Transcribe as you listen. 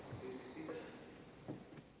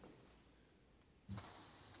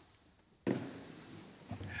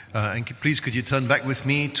Please could you turn back with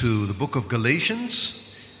me to the book of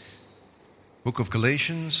Galatians? Book of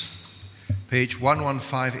Galatians, page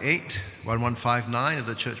 1158, 1159 of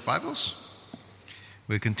the Church Bibles.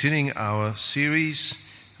 We're continuing our series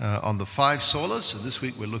on the five solas. And this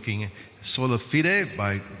week we're looking at sola fide,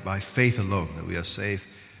 by faith alone, that we are saved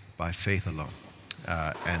by faith alone.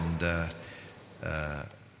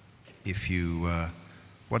 If you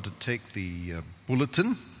want to take the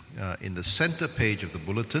bulletin, in the center page of the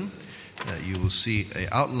bulletin, you will see an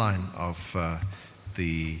outline of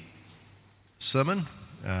the sermon.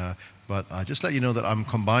 But I just let you know that I'm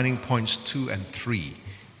combining points 2 and 3.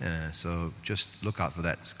 So just look out for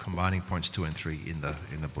that, combining points 2 and 3 in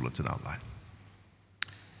the bulletin outline.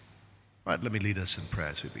 Right, let me lead us in prayer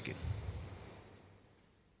as we begin.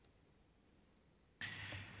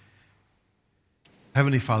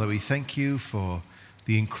 Heavenly Father, we thank you for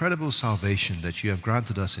the incredible salvation that you have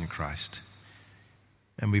granted us in Christ.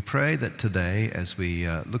 And we pray that today, as we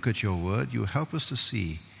look at your word, you help us to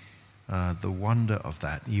see the wonder of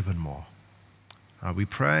that even more. We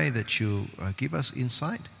pray that you give us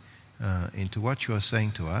insight into what you are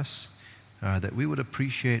saying to us, that we would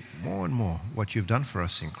appreciate more and more what you've done for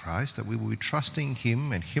us in Christ, that we will be trusting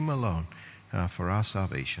him and him alone for our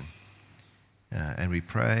salvation. And we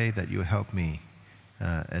pray that you help me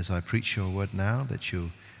as I preach your word now, that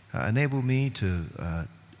you enable me to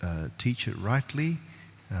teach it rightly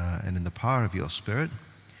and in the power of your Spirit.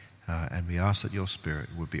 And we ask that your Spirit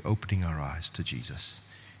would be opening our eyes to Jesus.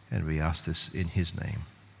 And we ask this in his name.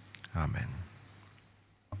 Amen.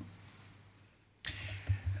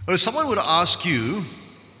 Well, if someone were to ask you,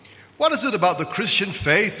 what is it about the Christian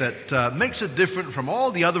faith that makes it different from all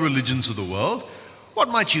the other religions of the world, what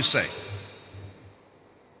might you say?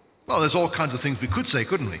 Well, there's all kinds of things we could say,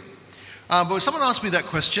 couldn't we? But when someone asks me that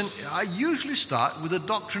question, I usually start with the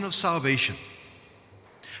doctrine of salvation.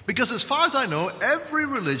 Because as far as I know, every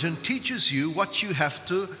religion teaches you what you have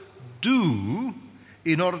to do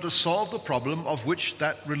in order to solve the problem of which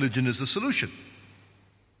that religion is the solution.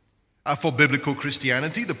 For biblical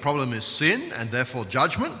Christianity, the problem is sin and therefore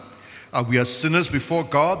judgment. We are sinners before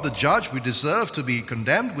God, the judge. We deserve to be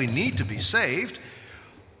condemned. We need to be saved.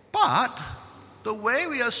 But the way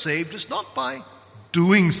we are saved is not by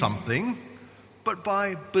doing something, but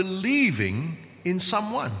by believing in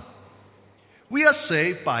someone. We are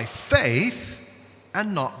saved by faith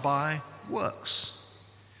and not by works.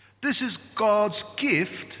 This is God's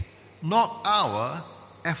gift, not our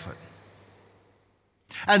effort.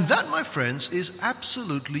 And that, my friends, is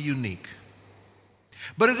absolutely unique.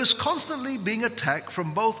 But it is constantly being attacked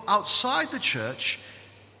from both outside the church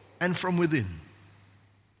and from within.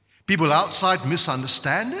 People outside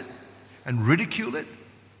misunderstand it and ridicule it.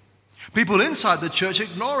 People inside the church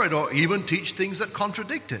ignore it or even teach things that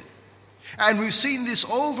contradict it. And we've seen this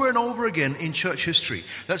over and over again in church history.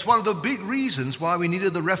 That's one of the big reasons why we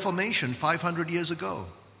needed the Reformation 500 years ago.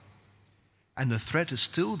 And the threat is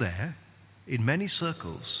still there in many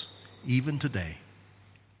circles, even today.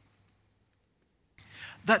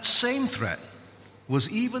 That same threat was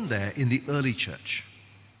even there in the early church.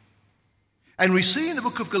 And we see in the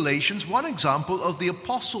book of Galatians one example of the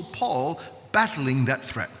Apostle Paul battling that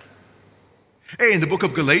threat. In the book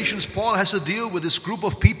of Galatians, Paul has to deal with this group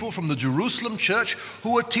of people from the Jerusalem church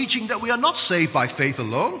who are teaching that we are not saved by faith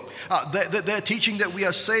alone. They're teaching that we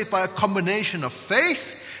are saved by a combination of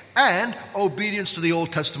faith and obedience to the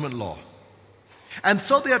Old Testament law. And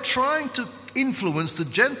so they are trying to influence the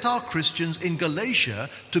Gentile Christians in Galatia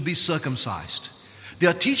to be circumcised.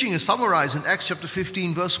 Their teaching is summarized in Acts chapter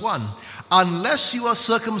 15, verse 1. Unless you are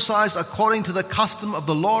circumcised according to the custom of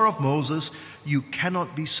the law of Moses, you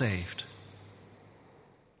cannot be saved.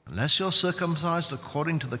 Unless you're circumcised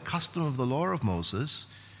according to the custom of the law of Moses,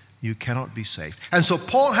 you cannot be saved. And so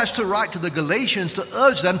Paul has to write to the Galatians to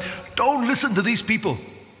urge them, don't listen to these people.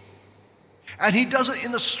 And he does it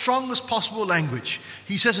in the strongest possible language.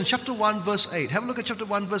 He says in chapter 1, verse 8, have a look at chapter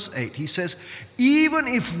 1, verse 8. He says, even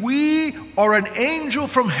if we or an angel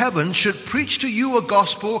from heaven should preach to you a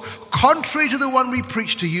gospel contrary to the one we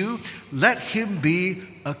preach to you, let him be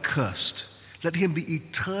accursed. Let him be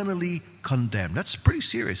eternally condemned. That's pretty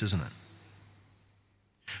serious, isn't it?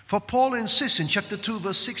 For Paul insists in chapter 2,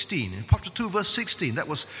 verse 16, in chapter 2, verse 16, that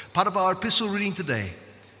was part of our epistle reading today,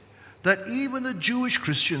 that even the Jewish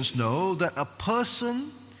Christians know that a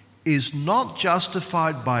person is not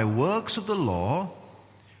justified by works of the law,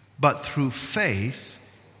 but through faith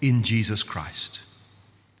in Jesus Christ.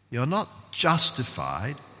 You're not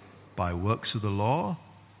justified by works of the law,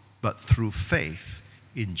 but through faith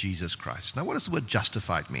in Jesus Christ. Now, what does the word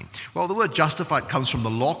justified mean? Well, the word justified comes from the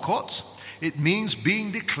law courts. It means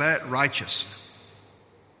being declared righteous.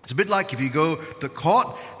 It's a bit like if you go to court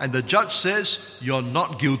and the judge says you're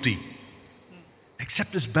not guilty.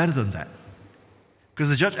 Except it's better than that. Because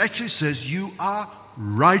the judge actually says you are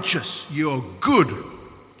righteous, you're good.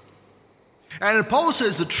 And Paul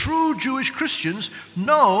says the true Jewish Christians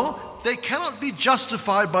know they cannot be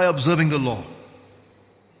justified by observing the law.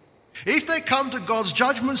 If they come to God's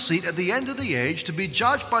judgment seat at the end of the age to be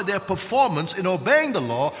judged by their performance in obeying the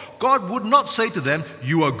law, God would not say to them,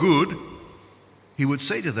 you are good. He would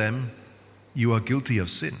say to them, you are guilty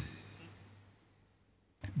of sin.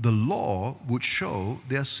 The law would show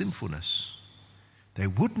their sinfulness. They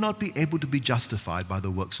would not be able to be justified by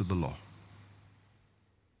the works of the law.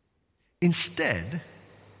 Instead,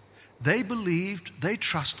 they believed, they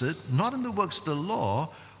trusted, not in the works of the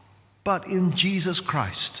law, but in Jesus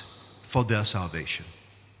Christ for their salvation.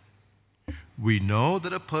 We know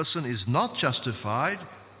that a person is not justified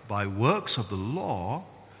by works of the law,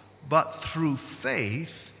 but through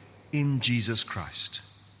faith in Jesus Christ.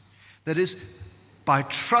 That is, by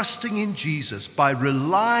trusting in Jesus, by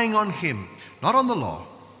relying on Him, not on the law.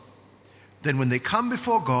 Then when they come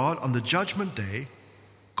before God on the judgment day,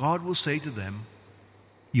 God will say to them,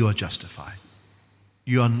 you are justified.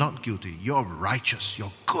 You are not guilty. You're righteous.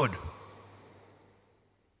 You're good.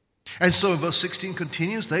 And so verse 16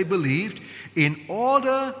 continues, they believed in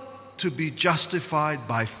order to be justified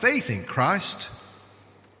by faith in Christ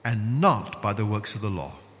and not by the works of the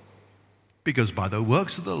law. Because by the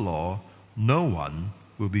works of the law, no one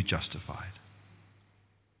will be justified.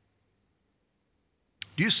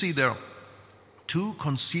 Do you see there are two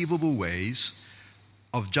conceivable ways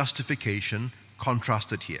of justification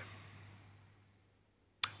contrasted here?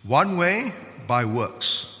 One way, by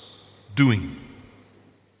works, doing.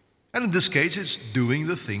 And in this case, it's doing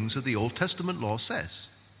the things that the Old Testament law says.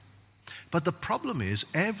 But the problem is,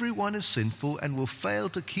 everyone is sinful and will fail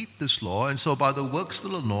to keep this law, and so by the works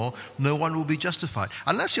of the law, no one will be justified.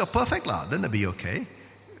 Unless you're perfect, then they'll be okay.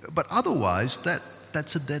 But otherwise,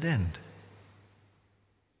 that's a dead end.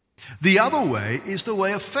 The other way is the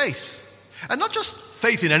way of faith. And not just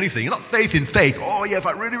faith in anything, not faith in faith. Oh yeah, if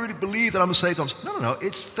I really, really believe that I'm saved, No.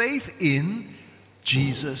 It's faith in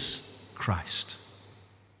Jesus Christ.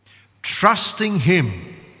 Trusting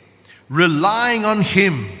Him, relying on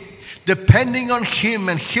Him, depending on Him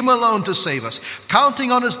and Him alone to save us,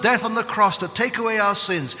 counting on His death on the cross to take away our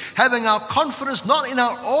sins, having our confidence not in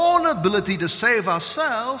our own ability to save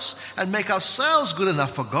ourselves and make ourselves good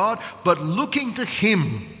enough for God, but looking to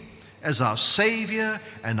Him as our Savior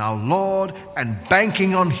and our Lord and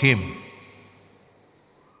banking on Him.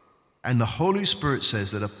 And the Holy Spirit says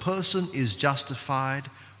that a person is justified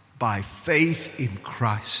by faith in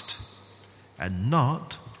Christ and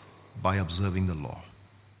not by observing the law.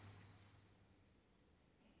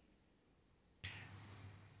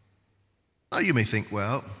 Now you may think,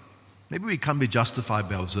 well, maybe we can't be justified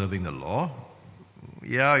by observing the law.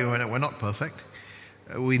 Yeah, we're not perfect.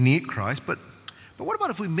 We need Christ, but what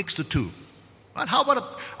about if we mix the two? And how about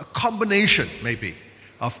a combination, maybe,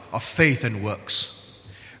 of faith and works?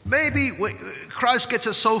 Maybe Christ gets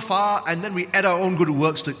us so far, and then we add our own good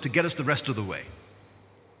works to get us the rest of the way.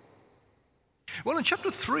 Well, in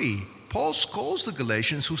chapter 3, Paul calls the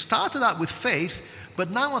Galatians who started out with faith, but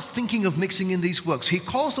now are thinking of mixing in these works. He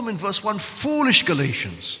calls them in verse 1, foolish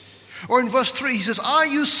Galatians. Or in verse 3, he says, are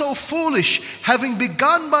you so foolish? Having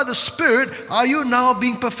begun by the Spirit, are you now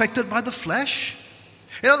being perfected by the flesh?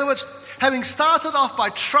 In other words, having started off by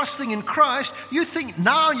trusting in Christ, you think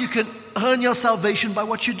now you can earn your salvation by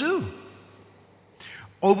what you do.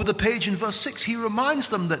 Over the page in verse 6, he reminds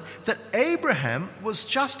them that Abraham was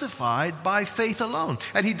justified by faith alone.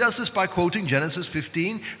 And he does this by quoting Genesis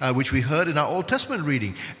 15, which we heard in our Old Testament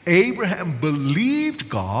reading. Abraham believed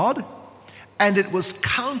God, and it was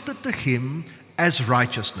counted to him as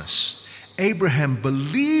righteousness. Abraham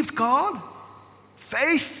believed God,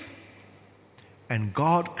 faith, and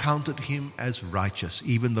God counted him as righteous,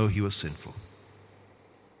 even though he was sinful.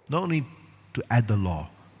 No need to add the law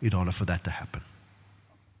in order for that to happen.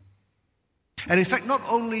 And in fact, not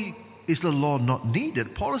only is the law not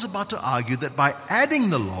needed, Paul is about to argue that by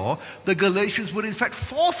adding the law, the Galatians would in fact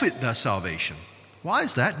forfeit their salvation. Why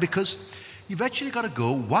is that? Because you've actually got to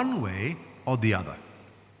go one way or the other.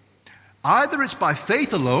 Either it's by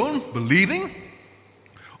faith alone, believing,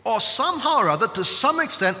 or somehow or other, to some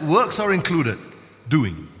extent, works are included,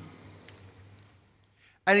 doing.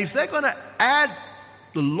 And if they're going to add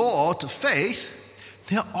the law to faith,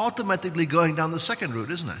 they're automatically going down the second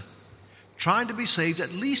route, isn't it? Trying to be saved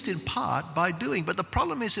at least in part by doing. But the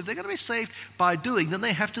problem is, if they're going to be saved by doing, then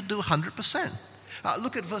they have to do 100%.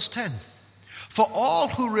 Look at verse 10. For all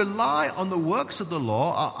who rely on the works of the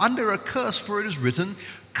law are under a curse, for it is written,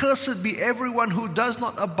 "Cursed be everyone who does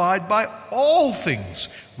not abide by all things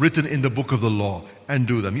written in the book of the law and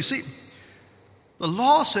do them." You see, the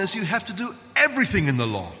law says you have to do everything in the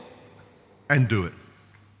law and do it.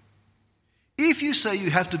 If you say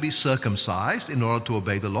you have to be circumcised in order to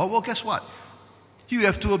obey the law, well, guess what? You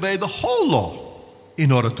have to obey the whole law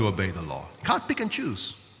in order to obey the law. You can't pick and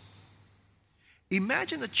choose.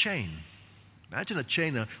 Imagine a chain. Imagine a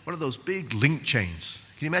chain, one of those big link chains.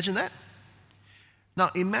 Can you imagine that? Now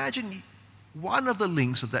imagine one of the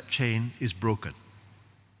links of that chain is broken.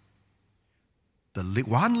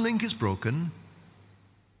 One link is broken,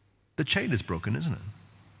 the chain is broken, isn't it?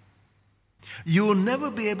 You will never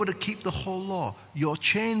be able to keep the whole law. Your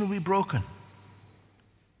chain will be broken,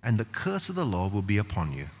 and the curse of the law will be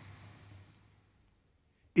upon you.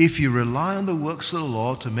 If you rely on the works of the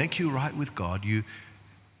law to make you right with God, you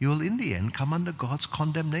will in the end come under God's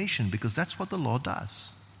condemnation, because that's what the law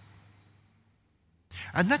does.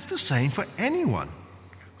 And that's the same for anyone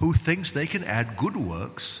who thinks they can add good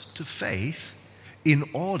works to faith in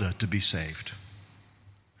order to be saved.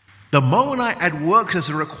 The moment I add works as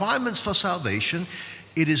the requirements for salvation,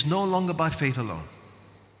 it is no longer by faith alone.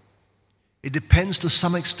 It depends to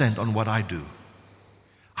some extent on what I do.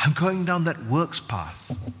 I'm going down that works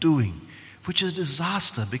path, doing, which is a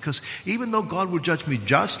disaster, because even though God will judge me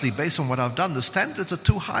justly based on what I've done, the standards are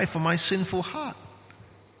too high for my sinful heart.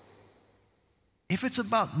 If it's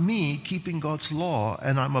about me keeping God's law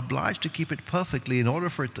and I'm obliged to keep it perfectly in order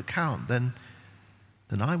for it to count, then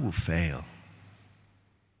I will fail.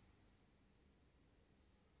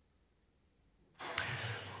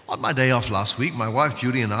 On my day off last week, my wife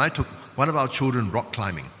Judy and I took one of our children rock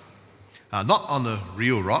climbing. Not on the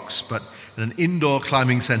real rocks, but in an indoor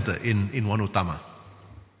climbing center in Wanutama.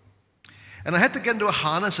 And I had to get into a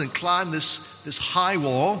harness and climb this high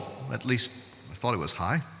wall, at least I thought it was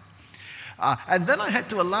high. And then I had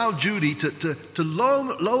to allow Judy to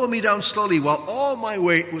lower me down slowly while all my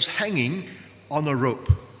weight was hanging on a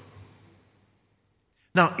rope.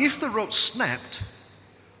 Now, if the rope snapped,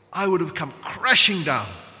 I would have come crashing down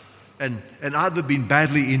and either been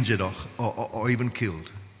badly injured or even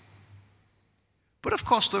killed. But of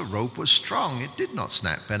course the rope was strong. It did not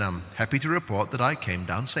snap, and I'm happy to report that I came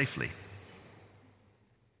down safely.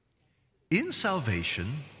 In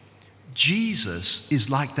salvation, Jesus is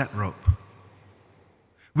like that rope.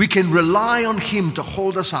 We can rely on Him to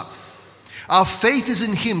hold us up. Our faith is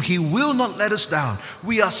in Him. He will not let us down.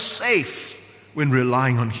 We are safe when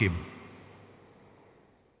relying on Him.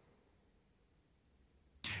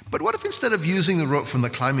 But what if instead of using the rope from the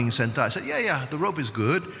climbing center, I said, yeah, the rope is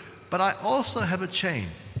good, but I also have a chain.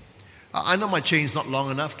 I know my chain's not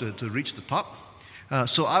long enough to reach the top,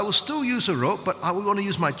 so I will still use a rope, but I will want to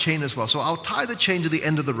use my chain as well. So I'll tie the chain to the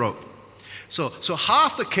end of the rope. So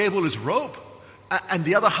half the cable is rope, and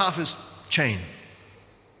the other half is chain.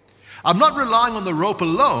 I'm not relying on the rope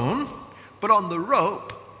alone, but on the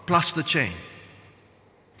rope plus the chain.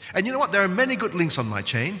 And you know what? There are many good links on my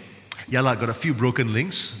chain. I've got a few broken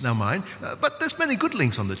links, now mine, but there's many good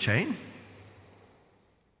links on the chain.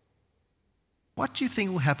 What do you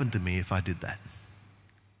think will happen to me if I did that?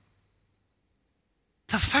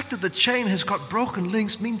 The fact that the chain has got broken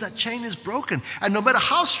links means that chain is broken. And no matter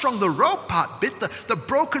how strong the rope part bit, the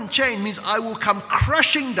broken chain means I will come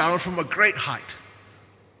crashing down from a great height.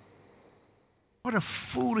 What a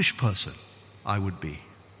foolish person I would be.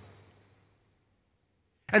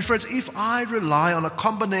 And friends, if I rely on a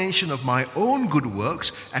combination of my own good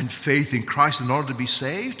works and faith in Christ in order to be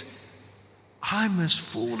saved, I'm as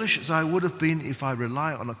foolish as I would have been if I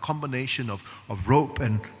rely on a combination of rope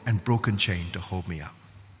and broken chain to hold me up.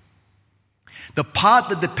 The part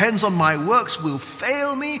that depends on my works will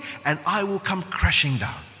fail me, and I will come crashing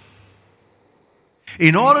down.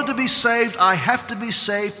 In order to be saved, I have to be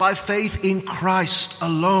saved by faith in Christ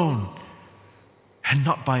alone, and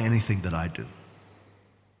not by anything that I do.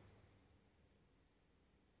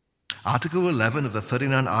 Article 11 of the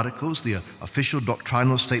 39 Articles, the official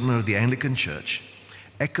doctrinal statement of the Anglican Church,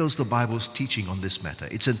 echoes the Bible's teaching on this matter.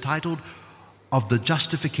 It's entitled, "Of the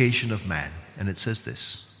Justification of Man," and it says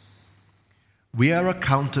this: "We are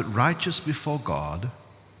accounted righteous before God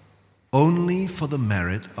only for the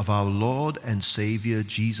merit of our Lord and Savior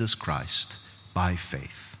Jesus Christ by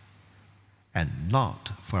faith, and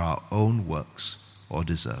not for our own works or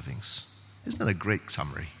deservings." Isn't that a great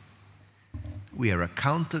summary? We are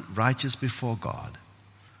accounted righteous before God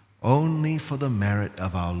only for the merit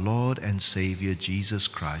of our Lord and Savior Jesus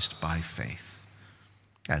Christ by faith,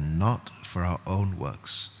 and not for our own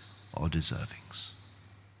works or deservings.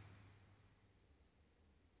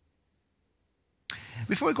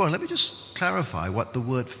 before we go on, let me just clarify what the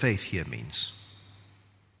word faith here means.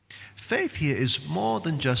 Faith here is more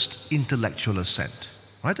than just intellectual assent.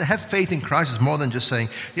 Right? To have faith in Christ is more than just saying,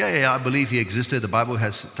 yeah, I believe he existed. The Bible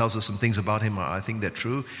tells us some things about him. I think they're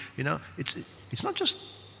true. It's not just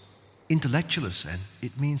intellectual assent.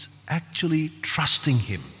 It means actually trusting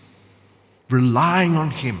him, relying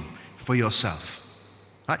on him for yourself.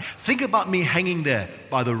 Right? Think about me hanging there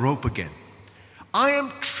by the rope again. I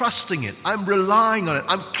am trusting it. I'm relying on it.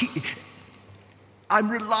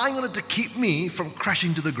 I'm relying on it to keep me from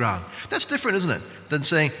crashing to the ground. That's different, isn't it? Than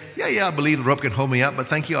saying, yeah, I believe the rope can hold me up, but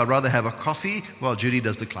thank you, I'd rather have a coffee while Judy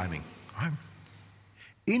does the climbing. Right?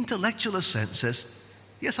 Intellectual assent says,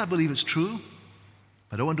 yes, I believe it's true,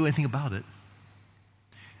 but I don't want to do anything about it.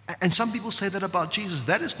 And some people say that about Jesus.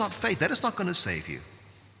 That is not faith. That is not going to save you.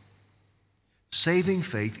 Saving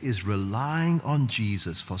faith is relying on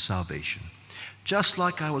Jesus for salvation, just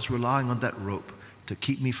like I was relying on that rope to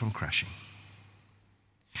keep me from crashing.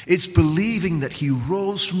 It's believing that he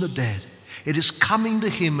rose from the dead. It is coming to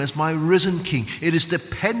him as my risen king. It is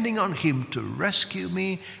depending on him to rescue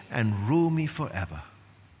me and rule me forever.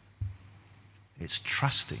 It's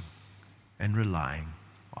trusting and relying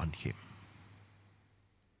on him.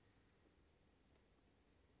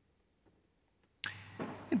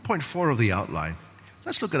 In point 4 of the outline,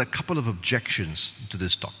 let's look at a couple of objections to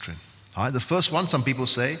this doctrine. All right, the first one, some people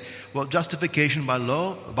say, well, justification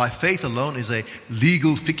by faith alone is a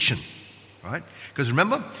legal fiction. Right? Because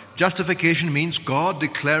remember, justification means God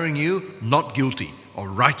declaring you not guilty or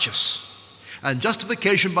righteous. And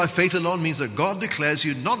justification by faith alone means that God declares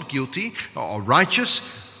you not guilty or righteous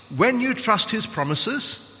when you trust his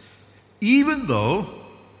promises, even though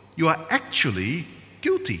you are actually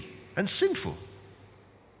guilty and sinful.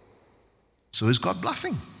 So is God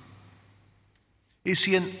bluffing? Is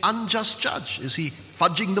he an unjust judge? Is he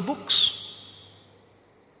fudging the books?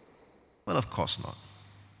 Well, of course not.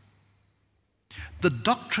 The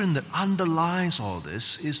doctrine that underlies all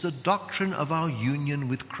this is the doctrine of our union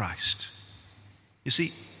with Christ. You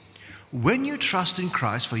see, when you trust in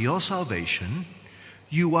Christ for your salvation,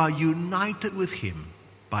 you are united with him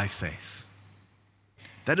by faith.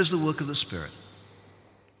 That is the work of the Spirit.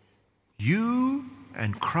 You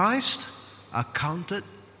and Christ are counted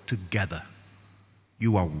together.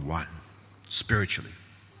 You are one spiritually.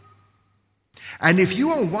 And if you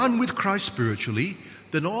are one with Christ spiritually,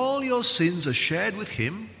 then all your sins are shared with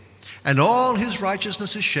him, and all his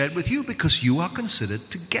righteousness is shared with you because you are considered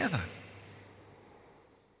together.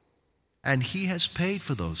 And he has paid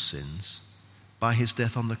for those sins by his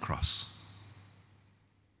death on the cross.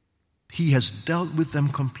 He has dealt with them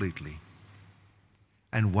completely.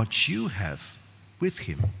 And what you have with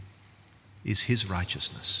him is his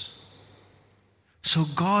righteousness. So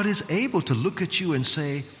God is able to look at you and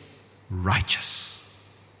say, righteous.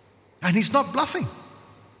 And he's not bluffing.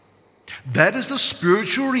 That is the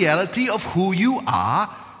spiritual reality of who you are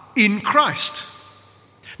in Christ.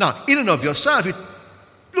 Now, in and of yourself, you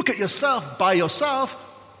look at yourself by yourself,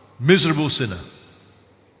 miserable sinner.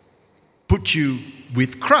 Put you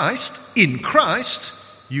with Christ, in Christ,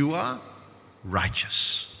 you are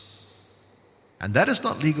righteous. And that is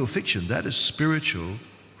not legal fiction, that is spiritual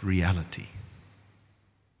reality.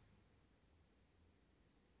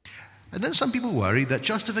 And then some people worry that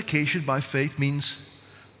justification by faith means,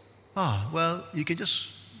 you can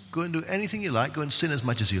just go and do anything you like, go and sin as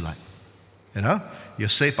much as you like. You're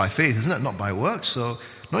saved by faith, isn't it? Not by works, so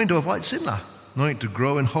no need to avoid sin. No need to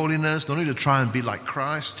grow in holiness, no need to try and be like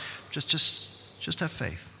Christ. Just have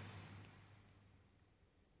faith.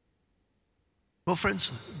 Well,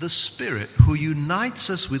 friends, the Spirit who unites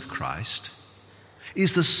us with Christ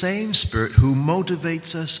is the same Spirit who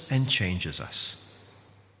motivates us and changes us.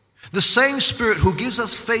 The same Spirit who gives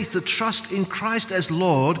us faith to trust in Christ as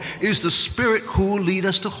Lord is the Spirit who will lead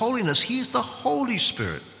us to holiness. He is the Holy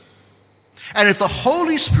Spirit. And if the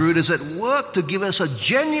Holy Spirit is at work to give us a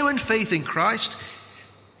genuine faith in Christ,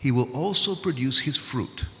 he will also produce his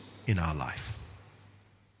fruit in our life.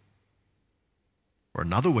 Or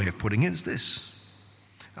another way of putting it is this.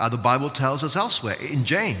 The Bible tells us elsewhere in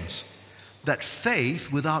James that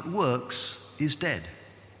faith without works is dead.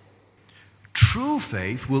 True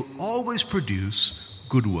faith will always produce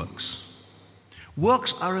good works.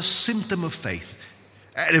 Works are a symptom of faith.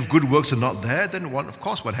 And if good works are not there, then one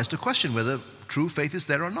has to question whether true faith is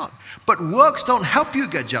there or not. But works don't help you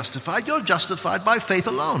get justified. You're justified by faith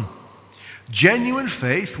alone. Genuine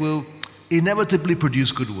faith will inevitably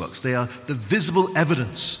produce good works. They are the visible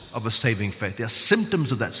evidence of a saving faith. They are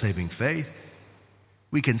symptoms of that saving faith.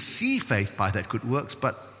 We can see faith by that good works,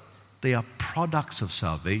 but they are products of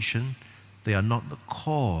salvation. They are not the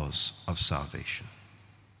cause of salvation.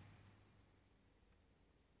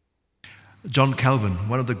 John Calvin,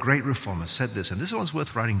 one of the great reformers, said this, and this one's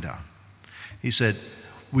worth writing down. He said,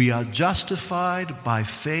 "We are justified by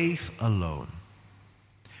faith alone,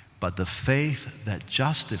 but the faith that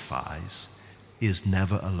justifies is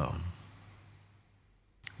never alone."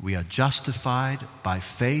 We are justified by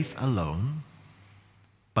faith alone,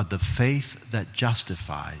 but the faith that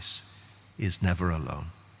justifies is never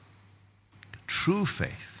alone. True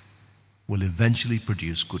faith will eventually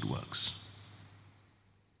produce good works.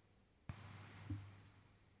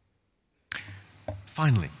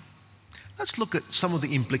 Finally, let's look at some of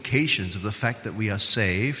the implications of the fact that we are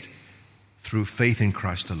saved through faith in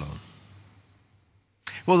Christ alone.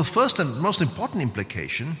 Well, the first and most important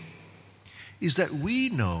implication is that we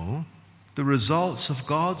know the results of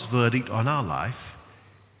God's verdict on our life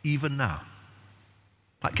even now.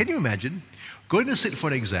 Can you imagine going to sit for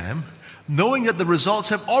an exam knowing that the results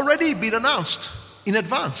have already been announced in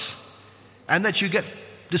advance and that you get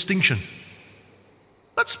distinction?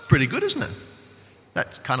 That's pretty good, isn't it?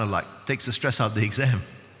 That kind of takes the stress out of the exam.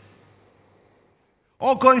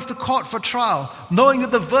 Or going to court for trial knowing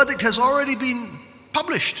that the verdict has already been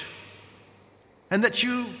published and that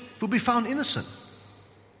you will be found innocent.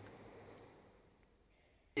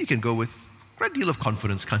 You can go with a great deal of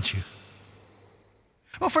confidence, can't you?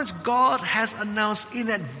 Well, friends, God has announced in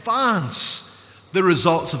advance the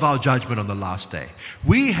results of our judgment on the last day.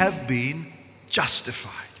 We have been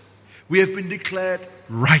justified. We have been declared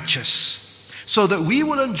righteous, so that we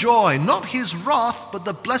will enjoy not His wrath, but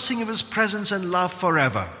the blessing of His presence and love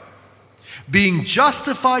forever. Being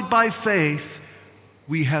justified by faith,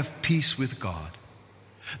 we have peace with God.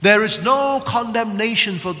 There is no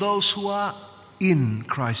condemnation for those who are in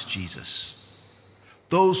Christ Jesus.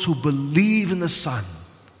 Those who believe in the Son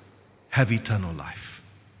have eternal life.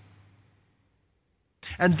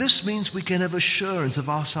 And this means we can have assurance of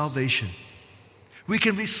our salvation. We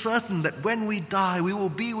can be certain that when we die, we will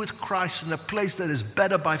be with Christ in a place that is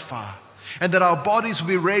better by far, and that our bodies will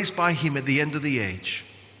be raised by Him at the end of the age.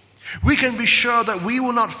 We can be sure that we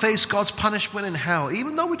will not face God's punishment in hell,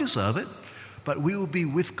 even though we deserve it, but we will be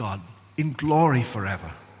with God in glory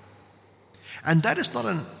forever. And that is not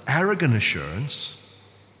an arrogant assurance,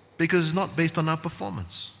 because it's not based on our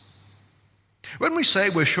performance. When we say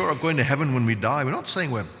we're sure of going to heaven when we die, we're not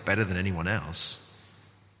saying we're better than anyone else.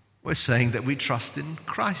 We're saying that we trust in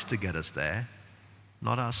Christ to get us there,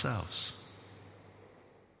 not ourselves.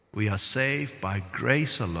 We are saved by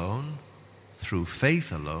grace alone, through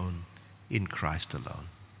faith alone, in Christ alone.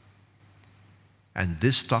 And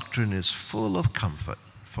this doctrine is full of comfort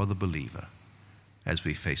for the believer as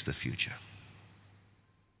we face the future.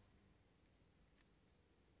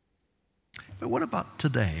 But what about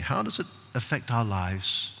today? How does it affect our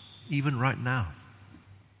lives even right now?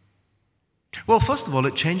 Well, first of all,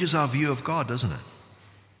 it changes our view of God, doesn't it?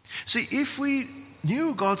 See, if we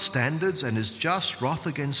knew God's standards and His just wrath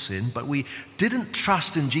against sin, but we didn't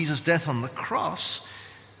trust in Jesus' death on the cross,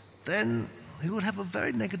 then we would have a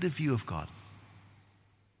very negative view of God.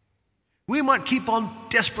 We might keep on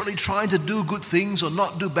desperately trying to do good things or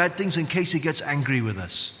not do bad things in case He gets angry with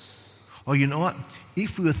us. Or you know what?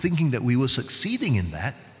 If we were thinking that we were succeeding in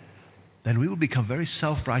that, then we would become very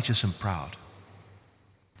self-righteous and proud.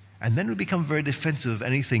 And then we become very defensive of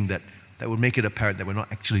anything that would make it apparent that we're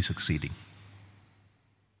not actually succeeding.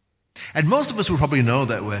 And most of us will probably know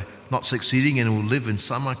that we're not succeeding and will live in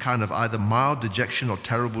some kind of either mild dejection or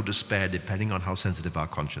terrible despair, depending on how sensitive our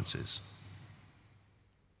conscience is.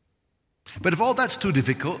 But if all that's too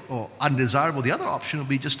difficult or undesirable, the other option would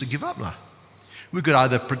be just to give up now. We could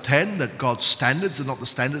either pretend that God's standards are not the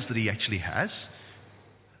standards that He actually has,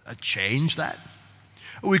 change that.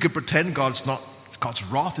 Or we could pretend God's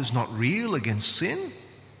wrath is not real against sin.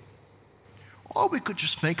 Or we could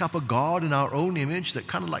just make up a God in our own image that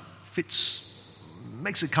kind of fits,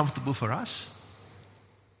 makes it comfortable for us.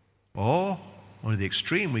 Or, on the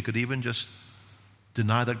extreme, we could even just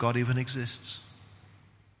deny that God even exists.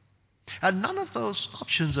 And none of those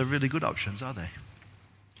options are really good options, are they?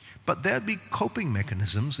 But there'd be coping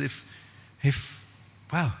mechanisms if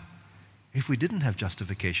we didn't have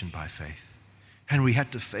justification by faith and we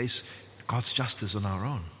had to face God's justice on our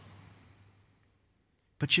own.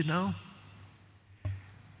 But you know,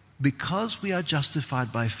 because we are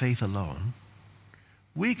justified by faith alone,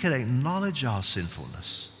 we can acknowledge our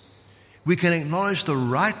sinfulness. We can acknowledge the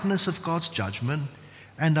rightness of God's judgment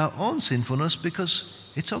and our own sinfulness because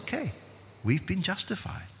it's okay. We've been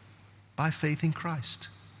justified by faith in Christ.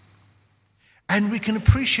 And we can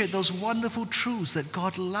appreciate those wonderful truths that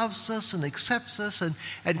God loves us and accepts us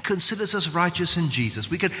and considers us righteous in Jesus.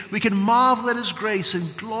 We can marvel at His grace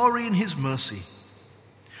and glory in His mercy.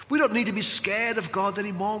 We don't need to be scared of God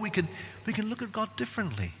anymore. We can we can look at God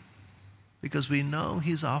differently because we know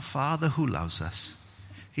He's our Father who loves us.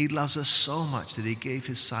 He loves us so much that He gave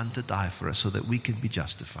His Son to die for us so that we can be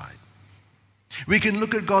justified. We can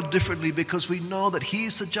look at God differently because we know that He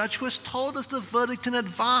is the judge who has told us the verdict in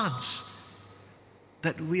advance,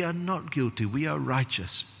 that we are not guilty, we are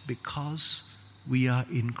righteous because we are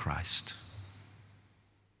in Christ.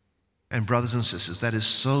 And brothers and sisters, that is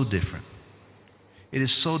so different. It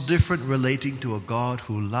is so different relating to a God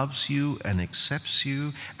who loves you and accepts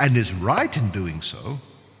you and is right in doing so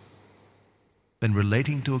than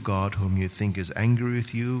relating to a God whom you think is angry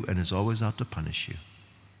with you and is always out to punish you.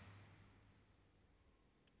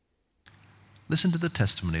 Listen to the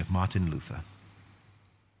testimony of Martin Luther.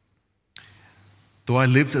 Though I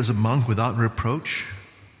lived as a monk without reproach,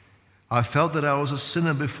 I felt that I was a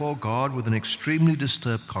sinner before God with an extremely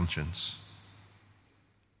disturbed conscience.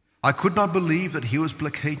 I could not believe that He was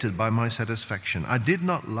placated by my satisfaction. I did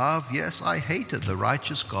not love, yes, I hated the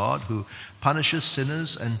righteous God who punishes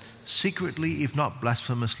sinners, and secretly, if not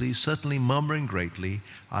blasphemously, certainly murmuring greatly,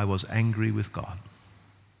 I was angry with God.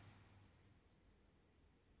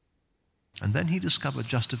 And then he discovered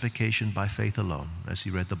justification by faith alone as he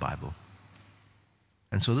read the Bible.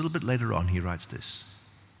 And so a little bit later on, he writes this.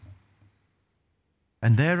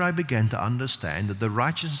 And there I began to understand that the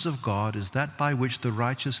righteousness of God is that by which the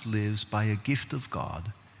righteous lives by a gift of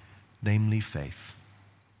God, namely faith.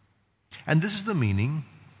 And this is the meaning.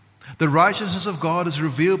 The righteousness of God is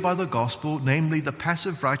revealed by the gospel, namely the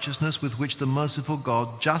passive righteousness with which the merciful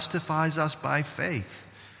God justifies us by faith.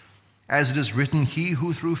 As it is written, he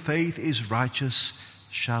who through faith is righteous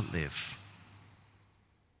shall live.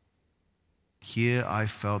 Here I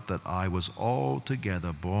felt that I was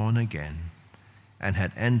altogether born again and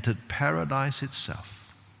had entered paradise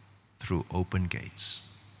itself through open gates.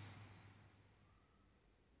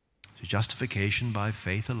 So justification by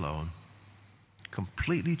faith alone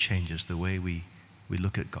completely changes the way we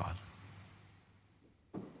look at God.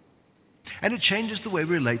 And it changes the way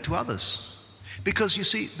we relate to others. Because you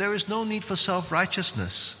see, there is no need for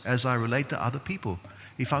self-righteousness as I relate to other people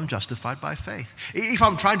if I'm justified by faith. If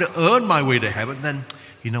I'm trying to earn my way to heaven, then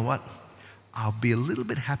you know what? I'll be a little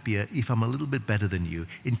bit happier if I'm a little bit better than you,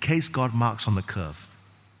 in case God marks on the curve.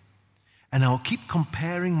 And I'll keep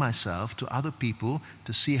comparing myself to other people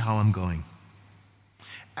to see how I'm going.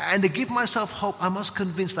 And to give myself hope, I must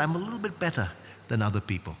convince that I'm a little bit better than other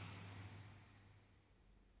people.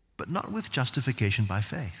 But not with justification by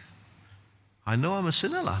faith. I know I'm a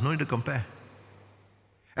sinner, I no need to compare.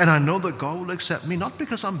 And I know that God will accept me, not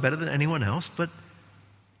because I'm better than anyone else, but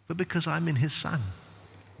because I'm in His Son.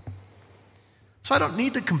 So I don't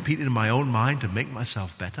need to compete in my own mind to make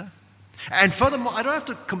myself better. And furthermore, I don't have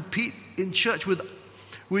to compete in church to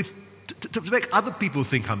make other people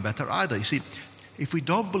think I'm better either. You see, if we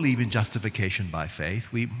don't believe in justification by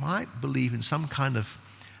faith, we might believe in some kind of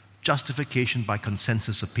justification by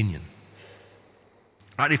consensus opinion.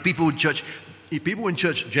 Right? If people in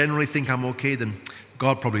church generally think I'm okay, then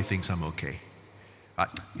God probably thinks I'm okay. Right?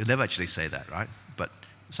 You'll never actually say that, right? But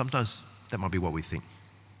sometimes that might be what we think.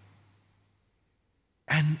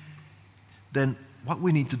 And then what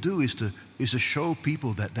we need to do is to show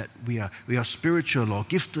people that we are spiritual or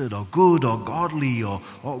gifted or good or godly or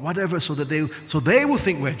whatever, so they will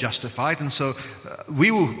think we're justified, and so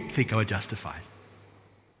we will think we're justified.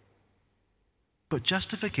 But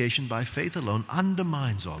justification by faith alone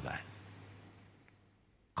undermines all that.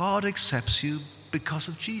 God accepts you because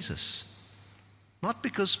of Jesus, not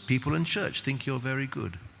because people in church think you're very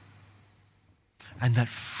good. And that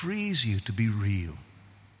frees you to be real,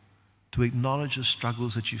 to acknowledge the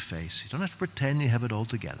struggles that you face. You don't have to pretend you have it all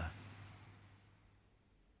together.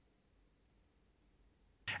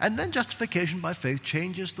 And then justification by faith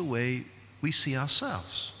changes the way we see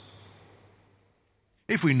ourselves.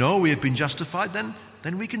 If we know we have been justified,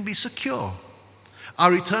 then we can be secure.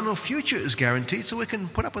 Our eternal future is guaranteed, so we can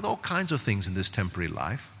put up with all kinds of things in this temporary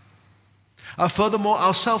life. Furthermore,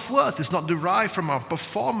 our self-worth is not derived from our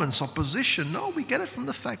performance or position. No, we get it from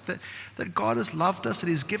the fact that God has loved us, that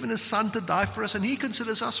He's given His Son to die for us, and He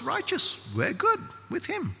considers us righteous. We're good with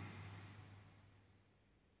Him.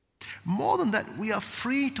 More than that, we are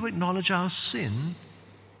free to acknowledge our sin,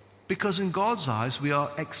 because in God's eyes we are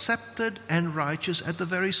accepted and righteous at the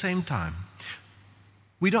very same time.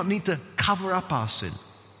 We don't need to cover up our sin.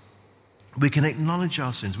 We can acknowledge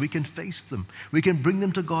our sins. We can face them. We can bring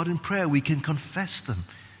them to God in prayer. We can confess them.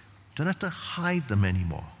 We don't have to hide them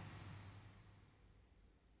anymore.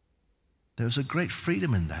 There's a great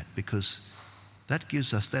freedom in that, because that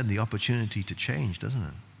gives us then the opportunity to change, doesn't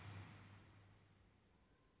it?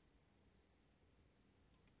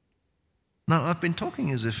 Now, I've been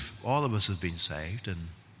talking as if all of us have been saved, and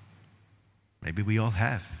maybe we all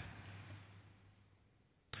have.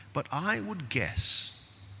 But I would guess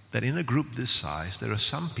that in a group this size, there are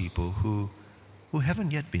some people who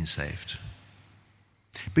haven't yet been saved.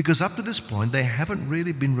 Because up to this point, they haven't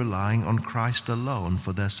really been relying on Christ alone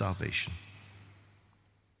for their salvation.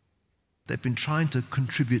 They've been trying to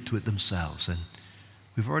contribute to it themselves, and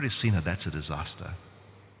we've already seen that that's a disaster.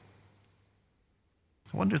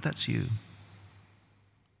 I wonder if that's you.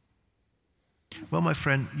 Well, my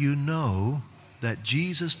friend, you know that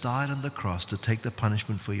Jesus died on the cross to take the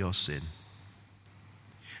punishment for your sin.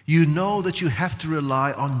 You know that you have to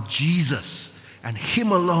rely on Jesus and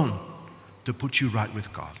Him alone to put you right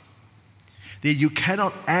with God. That you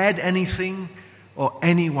cannot add anything or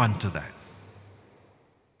anyone to that.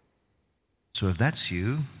 So if that's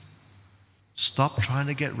you, stop trying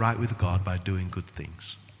to get right with God by doing good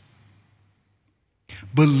things.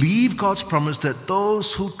 Believe God's promise that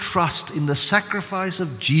those who trust in the sacrifice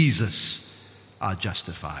of Jesus are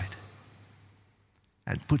justified.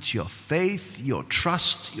 And put your faith, your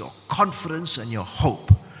trust, your confidence, and your hope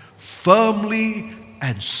firmly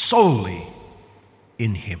and solely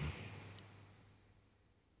in Him.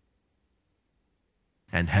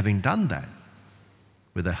 And having done that,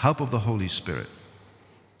 with the help of the Holy Spirit,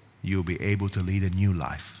 you'll be able to lead a new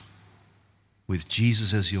life with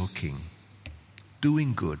Jesus as your King,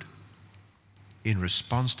 doing good in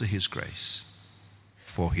response to His grace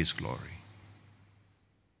for His glory.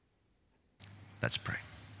 Let's pray.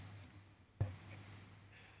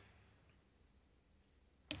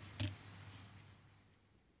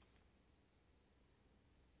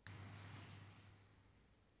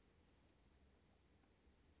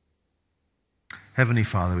 Heavenly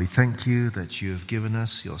Father, we thank you that you have given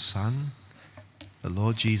us your Son, the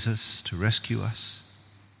Lord Jesus, to rescue us.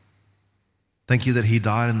 Thank you that He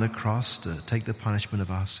died on the cross to take the punishment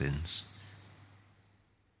of our sins.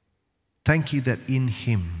 Thank you that in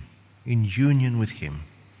Him, in union with Him,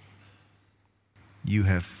 you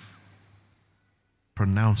have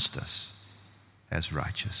pronounced us as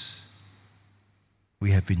righteous.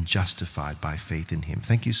 We have been justified by faith in Him.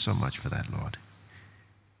 Thank you so much for that, Lord.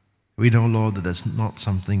 We know, Lord, that that's not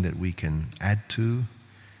something that we can add to.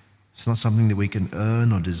 It's not something that we can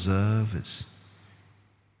earn or deserve. It's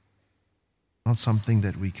not something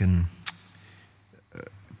that we can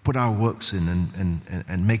put our works in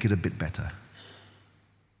and make it a bit better.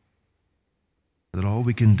 That all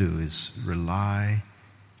we can do is rely,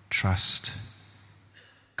 trust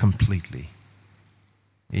completely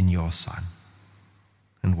in your Son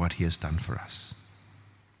and what He has done for us.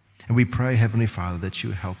 And we pray, Heavenly Father, that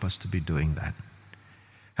you help us to be doing that.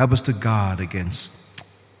 Help us to guard against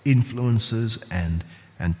influences and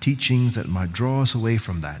teachings that might draw us away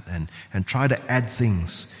from that and try to add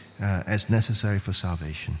things as necessary for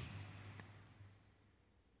salvation.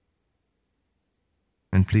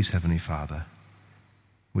 And please, Heavenly Father,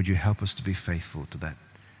 would you help us to be faithful to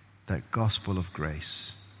that gospel of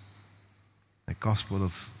grace, that gospel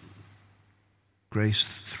of grace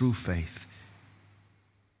through faith,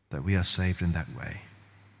 that we are saved in that way.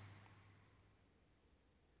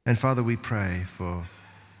 And Father, we pray for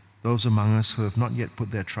those among us who have not yet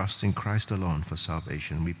put their trust in Christ alone for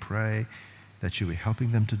salvation. We pray that you be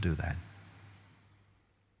helping them to do that.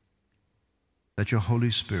 That your Holy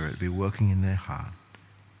Spirit be working in their heart,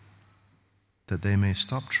 that they may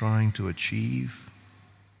stop trying to achieve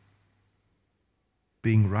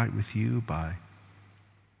being right with you by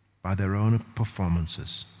their own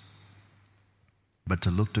performances, but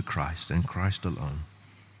to look to Christ and Christ alone.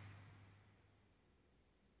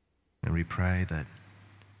 And we pray that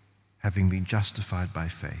having been justified by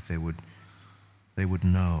faith, they would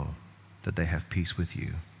know that they have peace with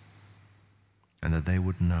you, and that they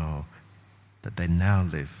would know that they now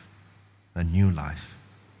live a new life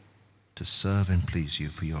to serve and please you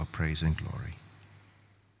for your praise and glory.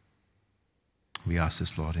 We ask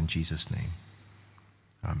this, Lord, in Jesus' name.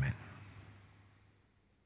 Amen.